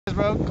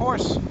Bro, of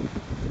course.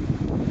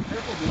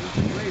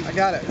 I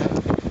got it.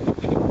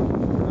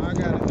 I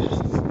got it.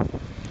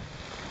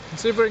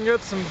 Let's see if we can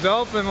get some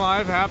dolphin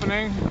life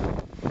happening.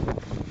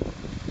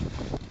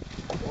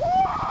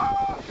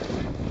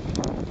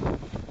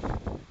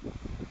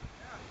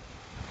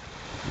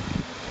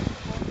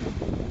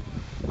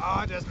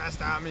 Oh, just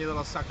messed up, me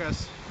little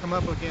suckers. Come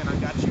up again. I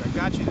got you. I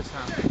got you this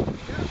time.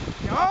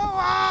 Oh,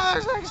 wow,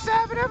 there's like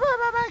 7 of them.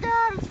 Oh my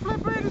God, it's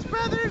Flipper and his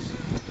brothers.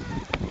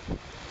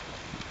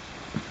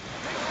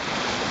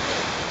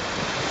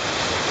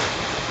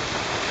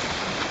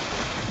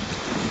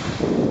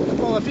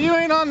 Well, if you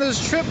ain't on this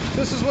trip,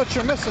 this is what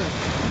you're missing.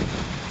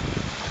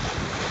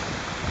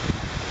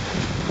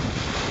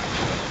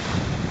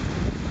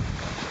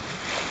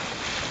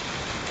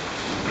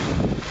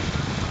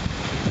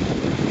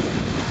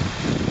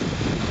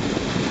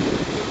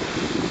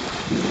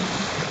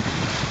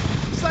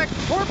 It's like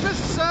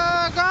porpoise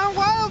gone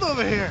wild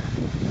over here.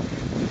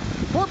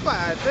 Porpoise,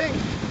 I think.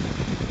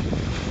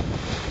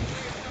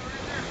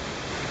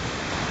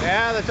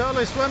 Yeah, they're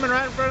totally swimming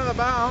right in front of the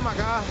bow. Oh my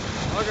God.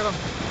 Look at them.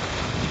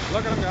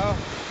 Look at them go.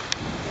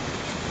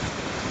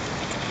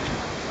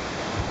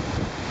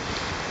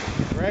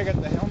 Greg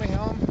at the helmy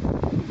helm.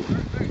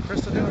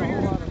 Krista doing a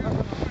whole lot of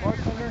nothing.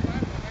 Bartender.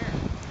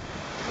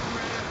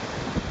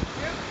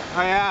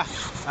 Oh yeah.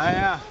 Oh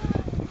yeah.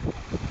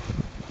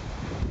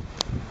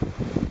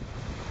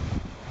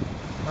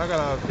 Look at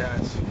those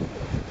guys.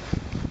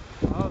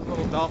 Those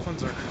little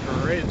dolphins are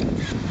crazy.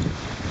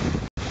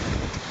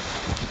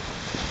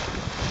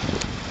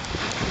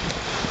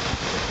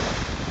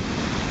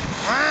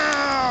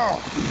 Wow!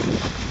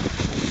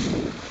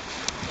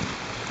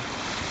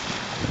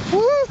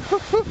 Woo!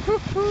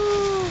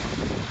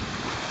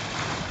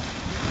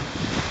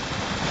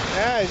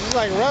 Yeah, he's just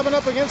like rubbing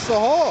up against the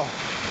hole.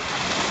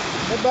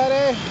 Hey,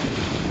 buddy.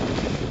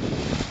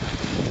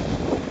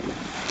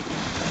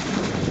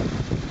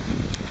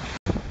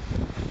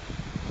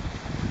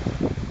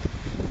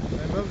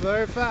 They move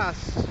very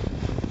fast.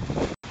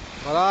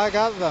 But I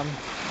got them.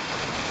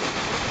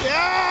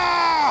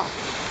 Yeah!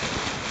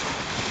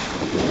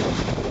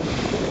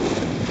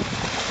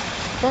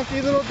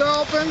 Funky little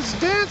dolphins,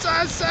 dance,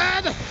 I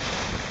said!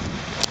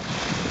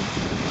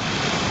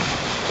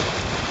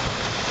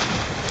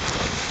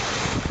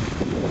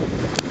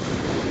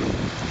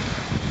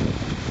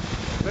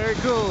 Very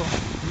cool,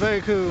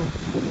 very cool.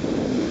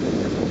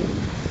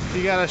 If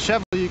you got a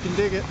shovel, you can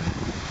dig it.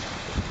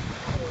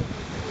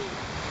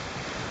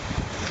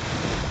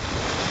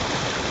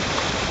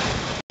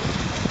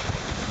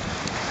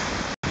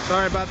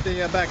 Sorry about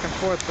the back and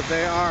forth, but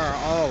they are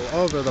all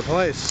over the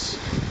place.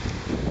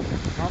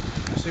 Oh,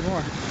 I see more.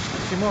 I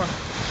see more.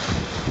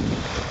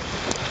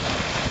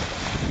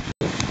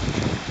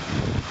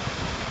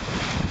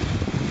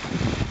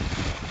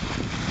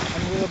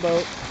 Under the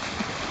boat.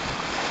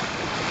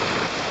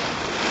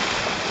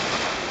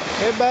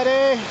 Hey,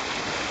 buddy.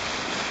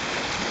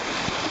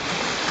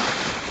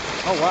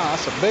 Oh, wow,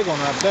 that's a big one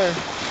right there.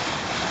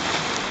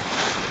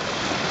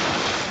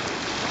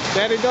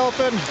 Daddy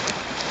dolphin.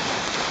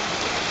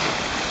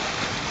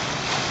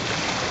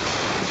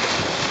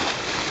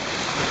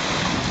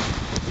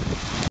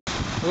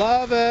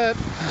 Love it.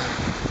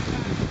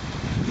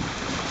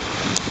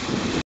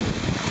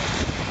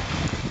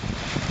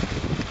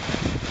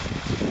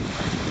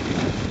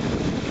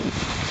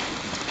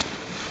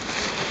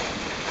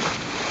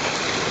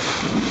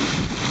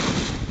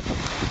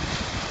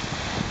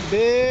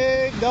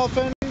 Big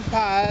dolphin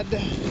pod.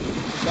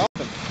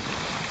 Dolphin.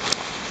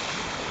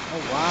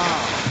 Oh,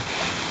 wow.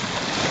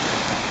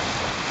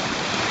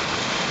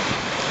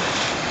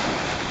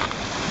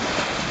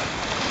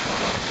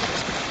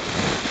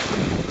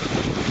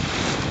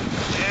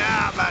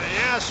 Yeah, buddy.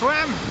 Yeah,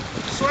 swim.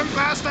 Swim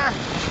faster.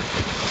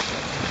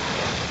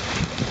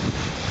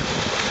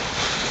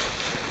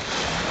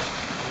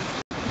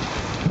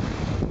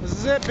 This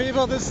is it,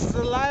 people. This is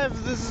the life.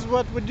 This is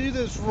what we do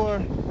this for.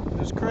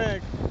 There's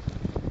Craig.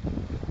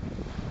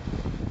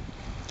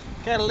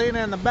 Catalina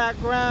in the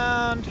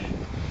background.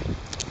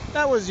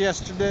 That was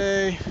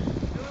yesterday.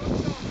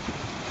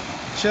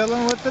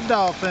 Chilling with the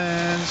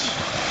dolphins.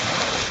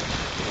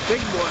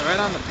 Big boy right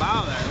on the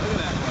bow there. Look at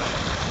that boy.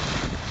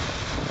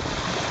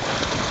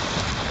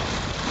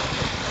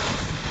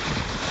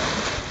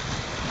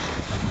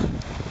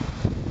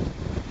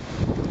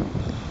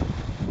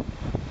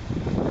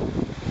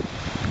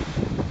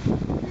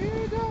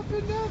 Yeah,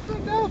 dolphin,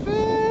 dolphin,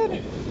 dolphin.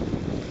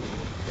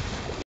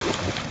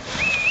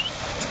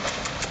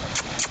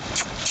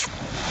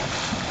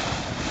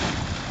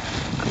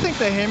 I think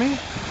they hear me.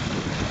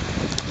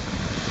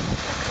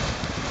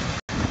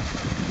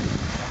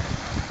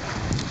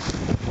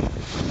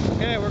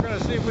 Okay, we're gonna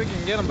see if we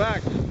can get them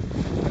back.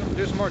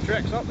 Do some more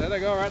tricks. Oh, there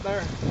they go, right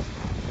there.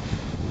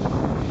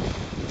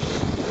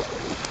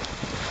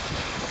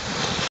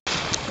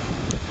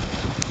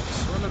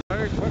 Swimming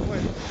very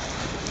quickly.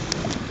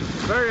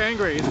 He's very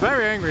angry. He's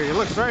very angry. He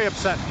looks very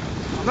upset.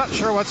 I'm not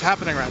sure what's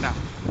happening right now.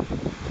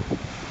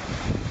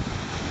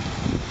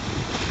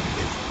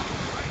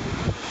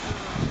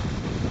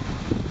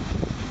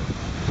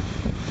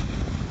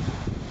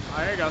 Oh,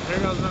 here he goes. Here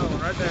goes another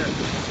one right there.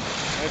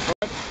 Wait for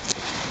it.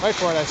 Wait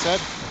for it, I said.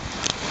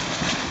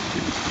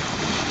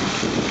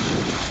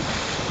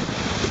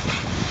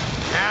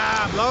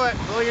 Yeah, blow it.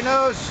 Blow your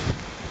nose.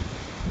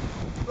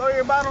 Blow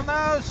your bottle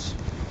nose.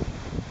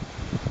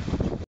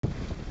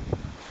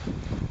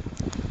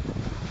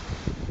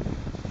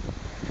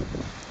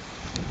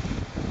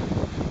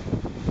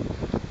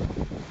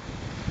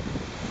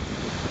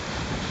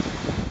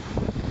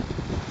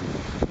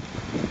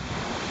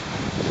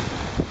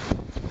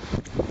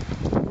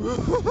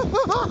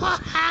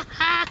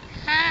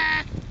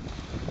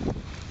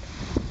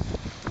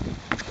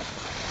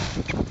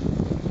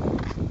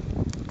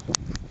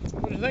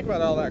 What do you think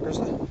about all that,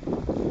 Krista?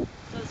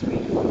 That's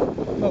pretty cool.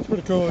 That's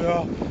pretty cool,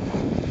 yeah. I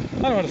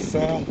don't know what to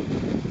say.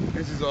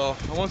 This is all.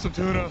 I want some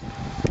tuna.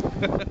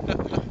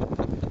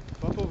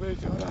 Bumblebee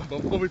tuna.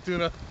 Bumblebee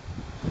tuna.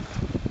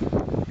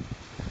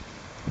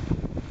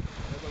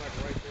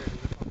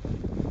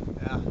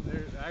 Yeah,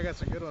 I got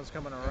some good ones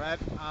coming right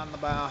on the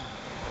bow.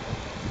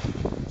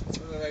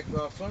 So they're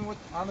like swimming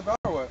on the bow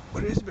or what?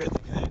 What is bear?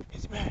 Look at that.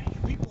 It's bear.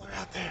 Your people are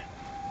out there.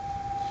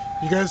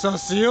 You guys saw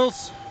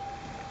seals?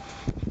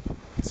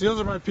 Seals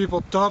are my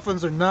people.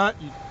 Dolphins are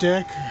not, you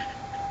dick.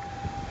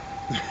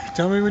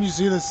 Tell me when you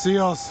see the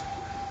seals.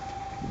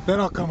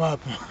 Then I'll come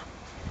up.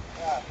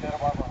 Yeah, Santa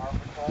Barbara Arm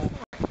Patrol.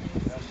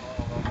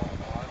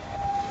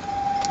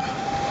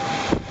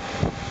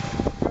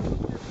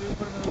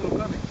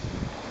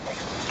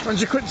 Why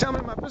don't you quit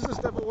telling me my business,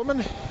 devil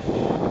woman?